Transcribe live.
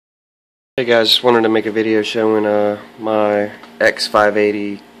Hey guys, just wanted to make a video showing my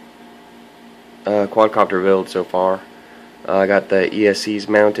X580 quadcopter build so far. I got the ESCs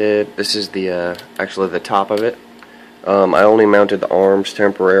mounted. This is the actually the top of it. I only mounted the arms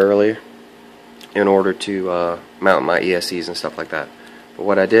temporarily in order to mount my ESCs and stuff like that. But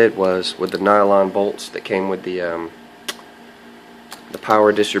what I did was, with the nylon bolts that came with the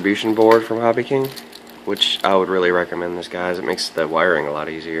power distribution board from Hobby King, which I would really recommend this, guys. It makes the wiring a lot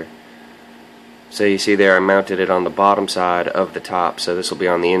easier. So you see there, I mounted it on the bottom side of the top, so this will be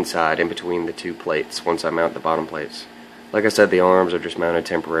on the inside in between the two plates once I mount the bottom plates. Like I said, the arms are just mounted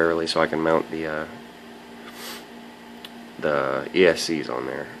temporarily so I can mount the ESCs on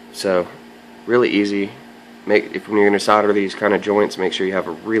there. So really easy. When you're going to solder these kind of joints, make sure you have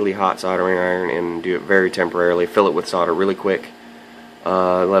a really hot soldering iron and do it very temporarily. Fill it with solder really quick.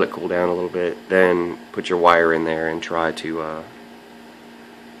 Let it cool down a little bit. Then put your wire in there and try to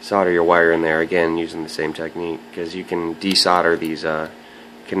solder your wire in there again using the same technique, because you can desolder these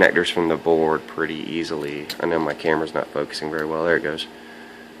connectors from the board pretty easily. I know my camera's not focusing very well. There it goes.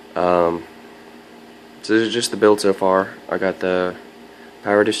 So this is just the build so far. I got the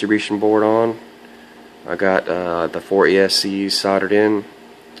power distribution board on. I got the 4 ESCs soldered in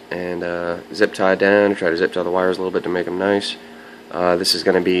and zip tied down. Try to zip tie the wires a little bit to make them nice. This is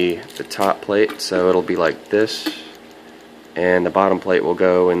going to be the top plate, so it'll be like this. And the bottom plate will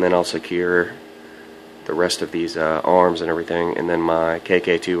go, and then I'll secure the rest of these arms and everything, and then my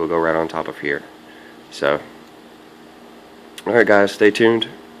KK2 will go right on top of here. So, alright guys, stay tuned,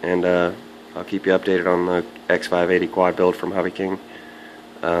 and I'll keep you updated on the X580 quad build from Hobby King.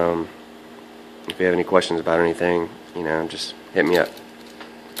 If you have any questions about anything, just hit me up.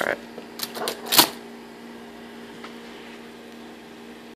 Alright.